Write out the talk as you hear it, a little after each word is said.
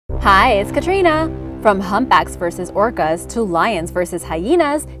Hi, it's Katrina! From humpbacks versus orcas to lions versus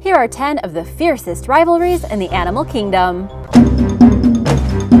hyenas, here are 10 of the fiercest rivalries in the animal kingdom.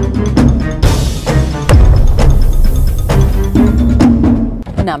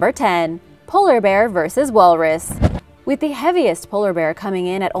 Number 10. Polar bear versus walrus. With the heaviest polar bear coming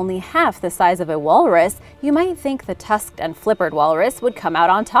in at only half the size of a walrus, you might think the tusked and flippered walrus would come out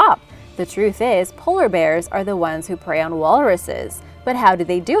on top. The truth is, polar bears are the ones who prey on walruses. But how do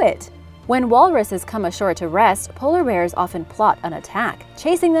they do it? When walruses come ashore to rest, polar bears often plot an attack,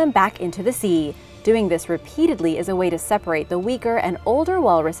 chasing them back into the sea. Doing this repeatedly is a way to separate the weaker and older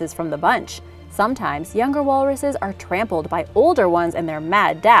walruses from the bunch. Sometimes, younger walruses are trampled by older ones in their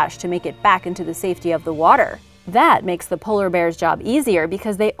mad dash to make it back into the safety of the water. That makes the polar bear's job easier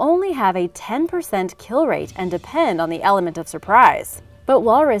because they only have a 10% kill rate and depend on the element of surprise. But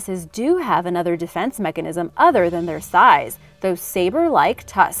walruses do have another defense mechanism other than their size, those saber-like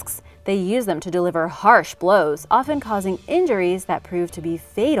tusks. They use them to deliver harsh blows, often causing injuries that prove to be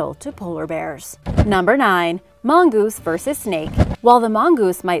fatal to polar bears. Number 9. Mongoose versus snake. While the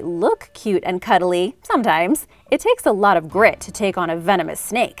mongoose might look cute and cuddly, sometimes, it takes a lot of grit to take on a venomous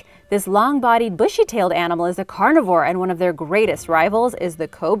snake. This long-bodied, bushy-tailed animal is a carnivore, and one of their greatest rivals is the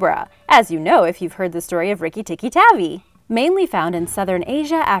cobra, as you know if you've heard the story of Rikki Tikki Tavi. Mainly found in southern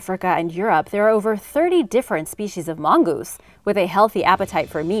Asia, Africa, and Europe, there are over 30 different species of mongoose. With a healthy appetite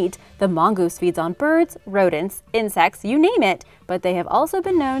for meat, the mongoose feeds on birds, rodents, insects, you name it, but they have also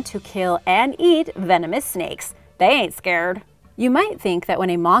been known to kill and eat venomous snakes. They ain't scared. You might think that when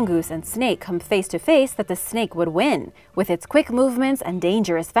a mongoose and snake come face to face that the snake would win. With its quick movements and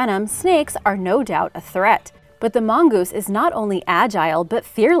dangerous venom, snakes are no doubt a threat. But the mongoose is not only agile but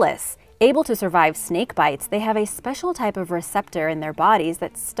fearless. Able to survive snake bites, they have a special type of receptor in their bodies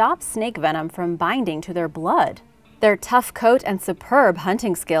that stops snake venom from binding to their blood. Their tough coat and superb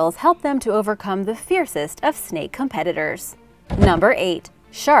hunting skills help them to overcome the fiercest of snake competitors. Number 8.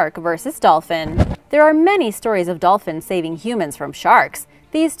 Shark versus dolphin. There are many stories of dolphins saving humans from sharks.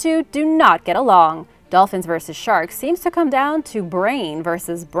 These two do not get along. Dolphins versus sharks seems to come down to brain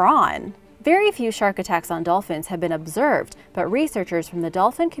versus brawn. Very few shark attacks on dolphins have been observed, but researchers from the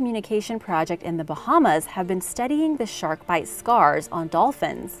Dolphin Communication Project in the Bahamas have been studying the shark bite scars on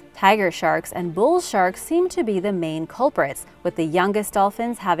dolphins. Tiger sharks and bull sharks seem to be the main culprits, with the youngest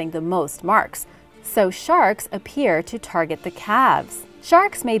dolphins having the most marks. So sharks appear to target the calves.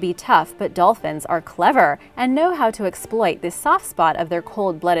 Sharks may be tough, but dolphins are clever and know how to exploit this soft spot of their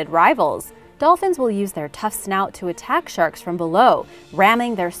cold-blooded rivals. Dolphins will use their tough snout to attack sharks from below,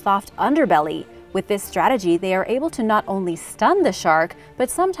 ramming their soft underbelly. With this strategy, they are able to not only stun the shark,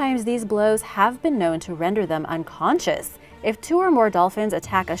 but sometimes these blows have been known to render them unconscious. If 2 or more dolphins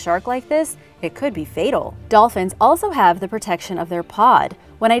attack a shark like this, it could be fatal. Dolphins also have the protection of their pod.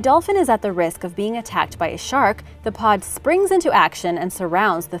 When a dolphin is at the risk of being attacked by a shark, the pod springs into action and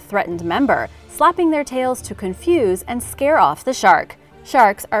surrounds the threatened member, slapping their tails to confuse and scare off the shark.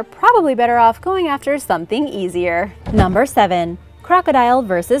 Sharks are probably better off going after something easier. Number 7. Crocodile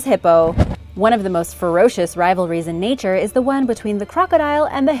versus hippo. One of the most ferocious rivalries in nature is the one between the crocodile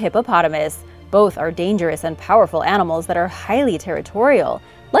and the hippopotamus. Both are dangerous and powerful animals that are highly territorial.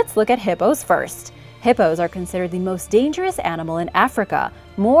 Let's look at hippos first. Hippos are considered the most dangerous animal in Africa,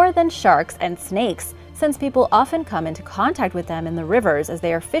 more than sharks and snakes, since people often come into contact with them in the rivers as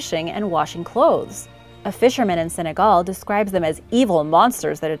they are fishing and washing clothes. A fisherman in Senegal describes them as evil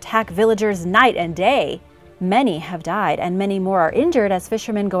monsters that attack villagers night and day. Many have died and many more are injured as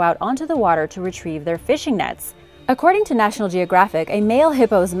fishermen go out onto the water to retrieve their fishing nets. According to National Geographic, a male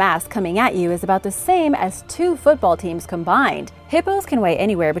hippo's mass coming at you is about the same as 2 football teams combined. Hippos can weigh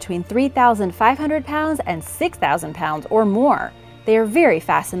anywhere between 3,500 pounds and 6,000 pounds or more. They are very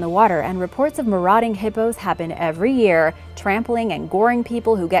fast in the water, and reports of marauding hippos happen every year, trampling and goring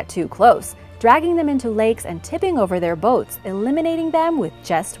people who get too close, dragging them into lakes and tipping over their boats, eliminating them with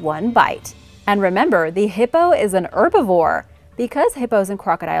just one bite. And remember, the hippo is an herbivore. Because hippos and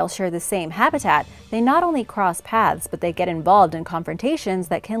crocodiles share the same habitat, they not only cross paths, but they get involved in confrontations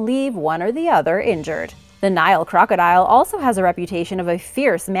that can leave one or the other injured. The Nile crocodile also has a reputation of a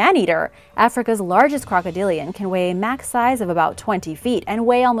fierce man-eater. Africa's largest crocodilian can weigh a max size of about 20 feet and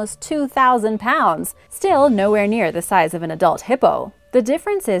weigh almost 2,000 pounds, still nowhere near the size of an adult hippo. The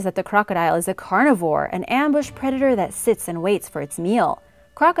difference is that the crocodile is a carnivore, an ambush predator that sits and waits for its meal.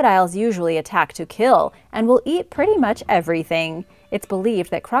 Crocodiles usually attack to kill and will eat pretty much everything. It's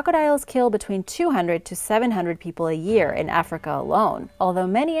believed that crocodiles kill between 200 to 700 people a year in Africa alone, although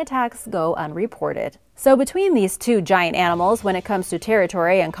many attacks go unreported. So between these two giant animals, when it comes to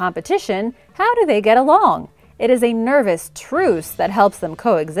territory and competition, how do they get along? It is a nervous truce that helps them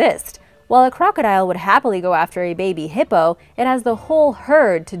coexist. While a crocodile would happily go after a baby hippo, it has the whole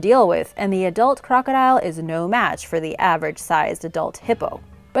herd to deal with, and the adult crocodile is no match for the average-sized adult hippo.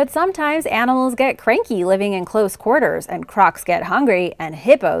 But sometimes animals get cranky living in close quarters, and crocs get hungry, and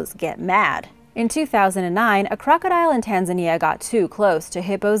hippos get mad. In 2009, a crocodile in Tanzania got too close to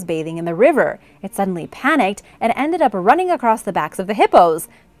hippos bathing in the river. It suddenly panicked and ended up running across the backs of the hippos.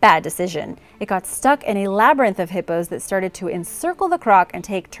 Bad decision. It got stuck in a labyrinth of hippos that started to encircle the croc and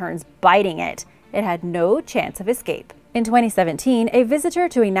take turns biting it. It had no chance of escape. In 2017, a visitor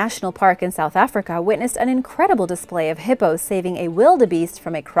to a national park in South Africa witnessed an incredible display of hippos saving a wildebeest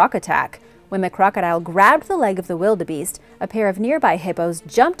from a croc attack. When the crocodile grabbed the leg of the wildebeest, a pair of nearby hippos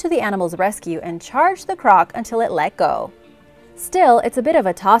jumped to the animal's rescue and charged the croc until it let go. Still, it's a bit of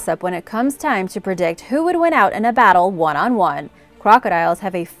a toss-up when it comes time to predict who would win out in a battle one-on-one. Crocodiles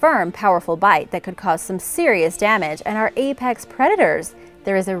have a firm, powerful bite that could cause some serious damage and are apex predators.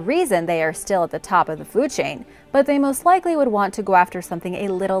 There is a reason they are still at the top of the food chain, but they most likely would want to go after something a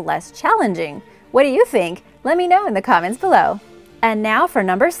little less challenging. What do you think? Let me know in the comments below. And now for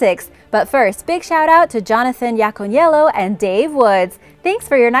number 6, but first, big shout out to Jonathan Yaconiello and Dave Woods. Thanks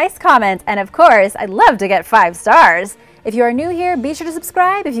for your nice comments, and of course, I'd love to get 5 stars. If you are new here, be sure to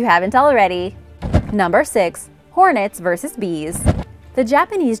subscribe if you haven't already. Number 6. Hornets versus bees. The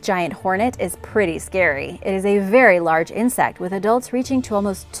Japanese giant hornet is pretty scary. It is a very large insect with adults reaching to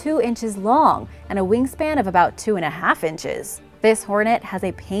almost 2 inches long and a wingspan of about 2.5 inches. This hornet has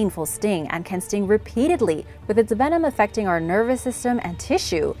a painful sting and can sting repeatedly, with its venom affecting our nervous system and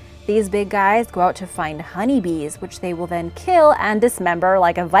tissue. These big guys go out to find honeybees, which they will then kill and dismember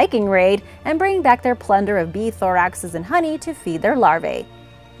like a Viking raid and bring back their plunder of bee thoraxes and honey to feed their larvae.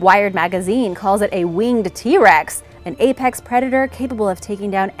 Wired magazine calls it a winged T-Rex, an apex predator capable of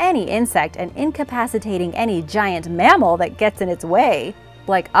taking down any insect and incapacitating any giant mammal that gets in its way.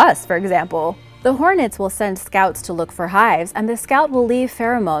 Like us, for example. The hornets will send scouts to look for hives, and the scout will leave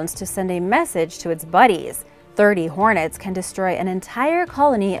pheromones to send a message to its buddies. 30 hornets can destroy an entire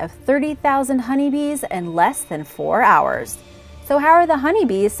colony of 30,000 honeybees in less than 4 hours. So how are the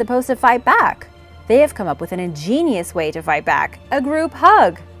honeybees supposed to fight back? They have come up with an ingenious way to fight back: a group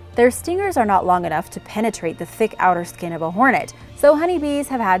hug. Their stingers are not long enough to penetrate the thick outer skin of a hornet, so honeybees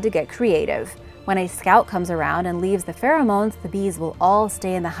have had to get creative. When a scout comes around and leaves the pheromones, the bees will all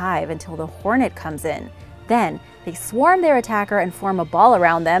stay in the hive until the hornet comes in. Then, they swarm their attacker and form a ball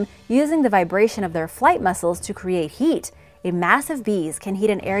around them, using the vibration of their flight muscles to create heat. A mass of bees can heat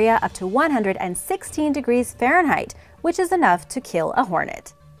an area up to 116 degrees Fahrenheit, which is enough to kill a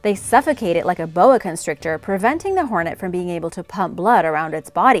hornet. They suffocate it like a boa constrictor, preventing the hornet from being able to pump blood around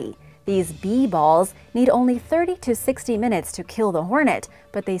its body. These bee balls need only 30 to 60 minutes to kill the hornet,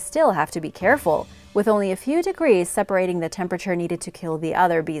 but they still have to be careful. With only a few degrees separating the temperature needed to kill the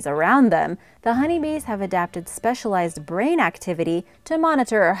other bees around them, the honeybees have adapted specialized brain activity to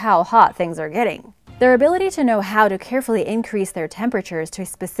monitor how hot things are getting. Their ability to know how to carefully increase their temperatures to a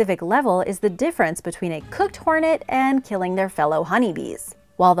specific level is the difference between a cooked hornet and killing their fellow honeybees.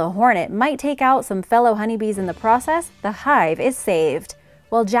 While the hornet might take out some fellow honeybees in the process, the hive is saved.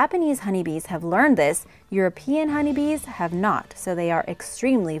 While Japanese honeybees have learned this, European honeybees have not, so they are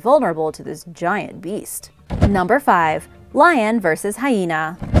extremely vulnerable to this giant beast. Number 5. Lion versus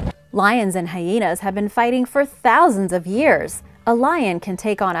hyena. Lions and hyenas have been fighting for thousands of years. A lion can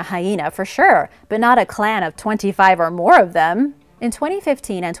take on a hyena for sure, but not a clan of 25 or more of them. In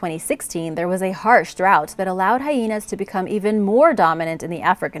 2015 and 2016, there was a harsh drought that allowed hyenas to become even more dominant in the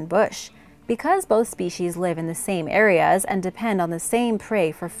African bush. Because both species live in the same areas and depend on the same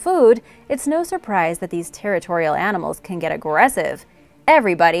prey for food, it's no surprise that these territorial animals can get aggressive.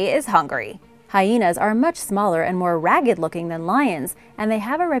 Everybody is hungry. Hyenas are much smaller and more ragged-looking than lions, and they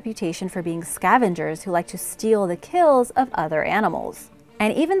have a reputation for being scavengers who like to steal the kills of other animals.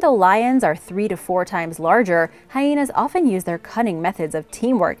 And even though lions are 3 to 4 times larger, hyenas often use their cunning methods of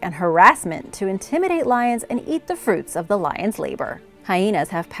teamwork and harassment to intimidate lions and eat the fruits of the lion's labor. Hyenas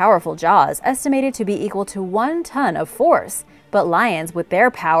have powerful jaws, estimated to be equal to 1 ton of force. But lions, with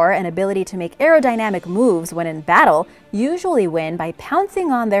their power and ability to make aerodynamic moves when in battle, usually win by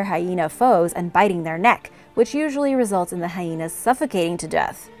pouncing on their hyena foes and biting their neck, which usually results in the hyenas suffocating to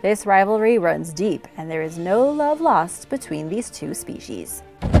death. This rivalry runs deep, and there is no love lost between these two species.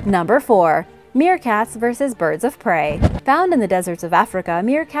 Number 4. Meerkats versus birds of prey. Found in the deserts of Africa,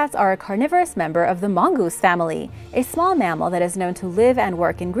 meerkats are a carnivorous member of the mongoose family. A small mammal that is known to live and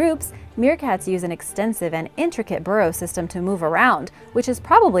work in groups, meerkats use an extensive and intricate burrow system to move around, which is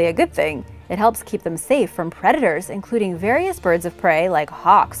probably a good thing. It helps keep them safe from predators, including various birds of prey like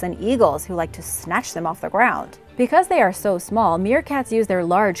hawks and eagles who like to snatch them off the ground. Because they are so small, meerkats use their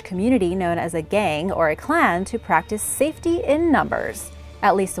large community known as a gang or a clan to practice safety in numbers.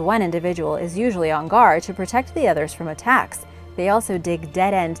 At least one individual is usually on guard to protect the others from attacks. They also dig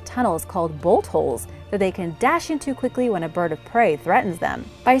dead-end tunnels called bolt holes that they can dash into quickly when a bird of prey threatens them.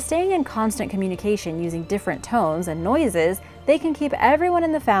 By staying in constant communication using different tones and noises, they can keep everyone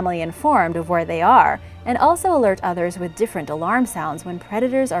in the family informed of where they are, and also alert others with different alarm sounds when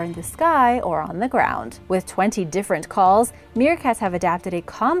predators are in the sky or on the ground. With 20 different calls, meerkats have adapted a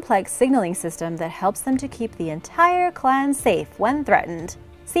complex signaling system that helps them to keep the entire clan safe when threatened.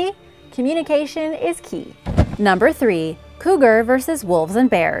 See? Communication is key. Number 3. Cougar versus wolves and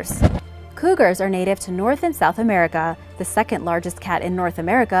bears. Cougars are native to North and South America. The second largest cat in North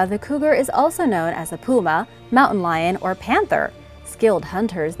America, the cougar is also known as a puma, mountain lion, or panther. Skilled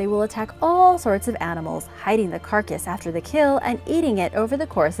hunters, they will attack all sorts of animals, hiding the carcass after the kill and eating it over the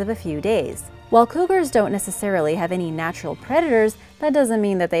course of a few days. While cougars don't necessarily have any natural predators, that doesn't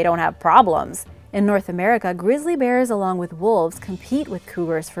mean that they don't have problems. In North America, grizzly bears along with wolves compete with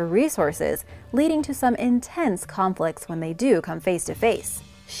cougars for resources, leading to some intense conflicts when they do come face to face.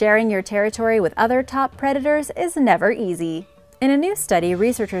 Sharing your territory with other top predators is never easy. In a new study,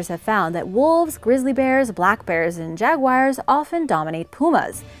 researchers have found that wolves, grizzly bears, black bears, and jaguars often dominate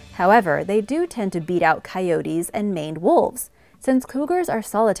pumas. However, they do tend to beat out coyotes and maned wolves. Since cougars are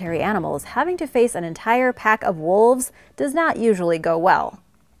solitary animals, having to face an entire pack of wolves does not usually go well.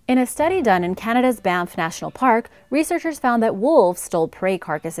 In a study done in Canada's Banff National Park, researchers found that wolves stole prey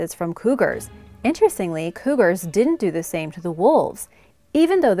carcasses from cougars. Interestingly, cougars didn't do the same to the wolves.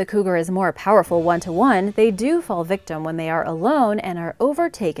 Even though the cougar is more powerful one-to-one, they do fall victim when they are alone and are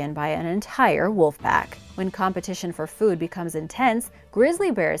overtaken by an entire wolf pack. When competition for food becomes intense, grizzly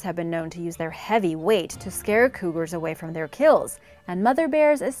bears have been known to use their heavy weight to scare cougars away from their kills, and mother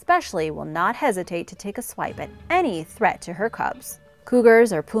bears especially will not hesitate to take a swipe at any threat to her cubs.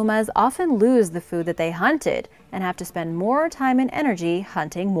 Cougars or pumas often lose the food that they hunted and have to spend more time and energy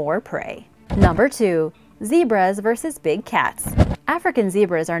hunting more prey. Number 2. Zebras versus big cats. African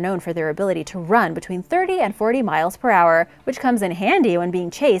zebras are known for their ability to run between 30 and 40 miles per hour, which comes in handy when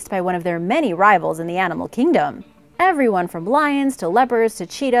being chased by one of their many rivals in the animal kingdom. Everyone from lions to leopards to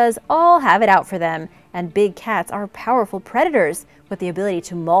cheetahs all have it out for them, and big cats are powerful predators with the ability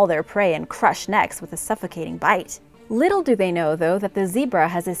to maul their prey and crush necks with a suffocating bite. Little do they know, though, that the zebra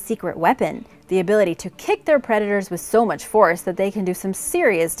has a secret weapon, the ability to kick their predators with so much force that they can do some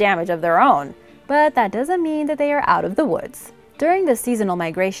serious damage of their own. But that doesn't mean that they are out of the woods. During the seasonal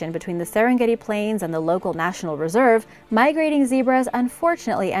migration between the Serengeti Plains and the local National Reserve, migrating zebras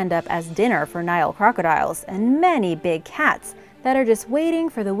unfortunately end up as dinner for Nile crocodiles and many big cats that are just waiting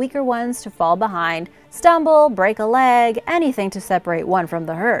for the weaker ones to fall behind, stumble, break a leg, anything to separate one from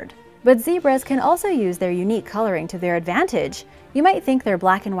the herd. But zebras can also use their unique coloring to their advantage. You might think their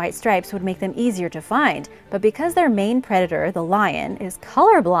black and white stripes would make them easier to find, but because their main predator, the lion, is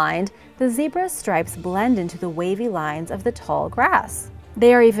colorblind, the zebra's stripes blend into the wavy lines of the tall grass.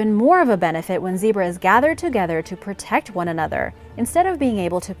 They are even more of a benefit when zebras gather together to protect one another. Instead of being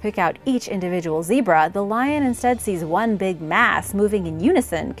able to pick out each individual zebra, the lion instead sees one big mass moving in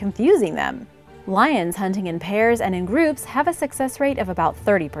unison, confusing them. Lions hunting in pairs and in groups have a success rate of about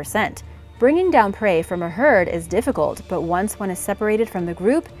 30%. Bringing down prey from a herd is difficult, but once one is separated from the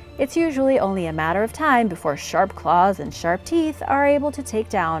group, it's usually only a matter of time before sharp claws and sharp teeth are able to take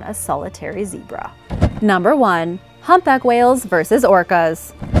down a solitary zebra. Number 1. Humpback whales versus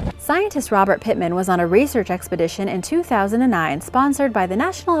orcas. Scientist Robert Pittman was on a research expedition in 2009 sponsored by the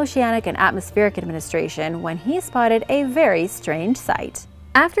National Oceanic and Atmospheric Administration when he spotted a very strange sight.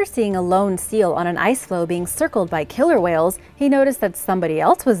 After seeing a lone seal on an ice floe being circled by killer whales, he noticed that somebody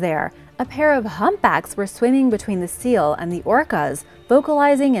else was there. A pair of humpbacks were swimming between the seal and the orcas,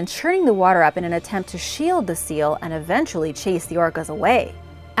 vocalizing and churning the water up in an attempt to shield the seal and eventually chase the orcas away.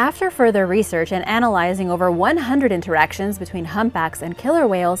 After further research and analyzing over 100 interactions between humpbacks and killer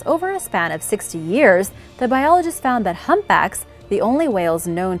whales over a span of 60 years, the biologists found that humpbacks, the only whales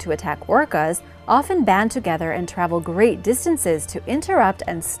known to attack orcas, often band together and travel great distances to interrupt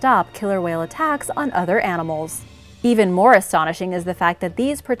and stop killer whale attacks on other animals. Even more astonishing is the fact that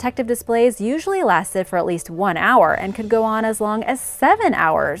these protective displays usually lasted for at least 1 hour and could go on as long as 7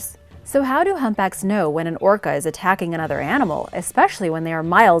 hours. So how do humpbacks know when an orca is attacking another animal, especially when they are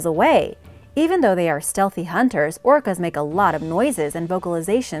miles away? Even though they are stealthy hunters, orcas make a lot of noises and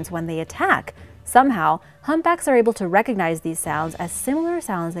vocalizations when they attack. Somehow, humpbacks are able to recognize these sounds as similar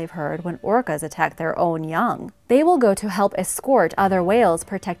sounds they've heard when orcas attack their own young. They will go to help escort other whales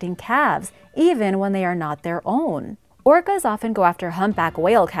protecting calves, even when they are not their own. Orcas often go after humpback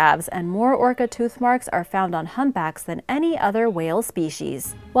whale calves, and more orca tooth marks are found on humpbacks than any other whale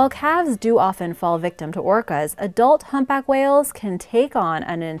species. While calves do often fall victim to orcas, adult humpback whales can take on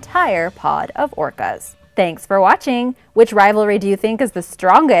an entire pod of orcas. Thanks for watching! Which rivalry do you think is the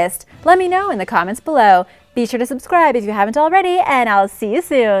strongest? Let me know in the comments below. Be sure to subscribe if you haven't already, and I'll see you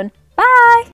soon!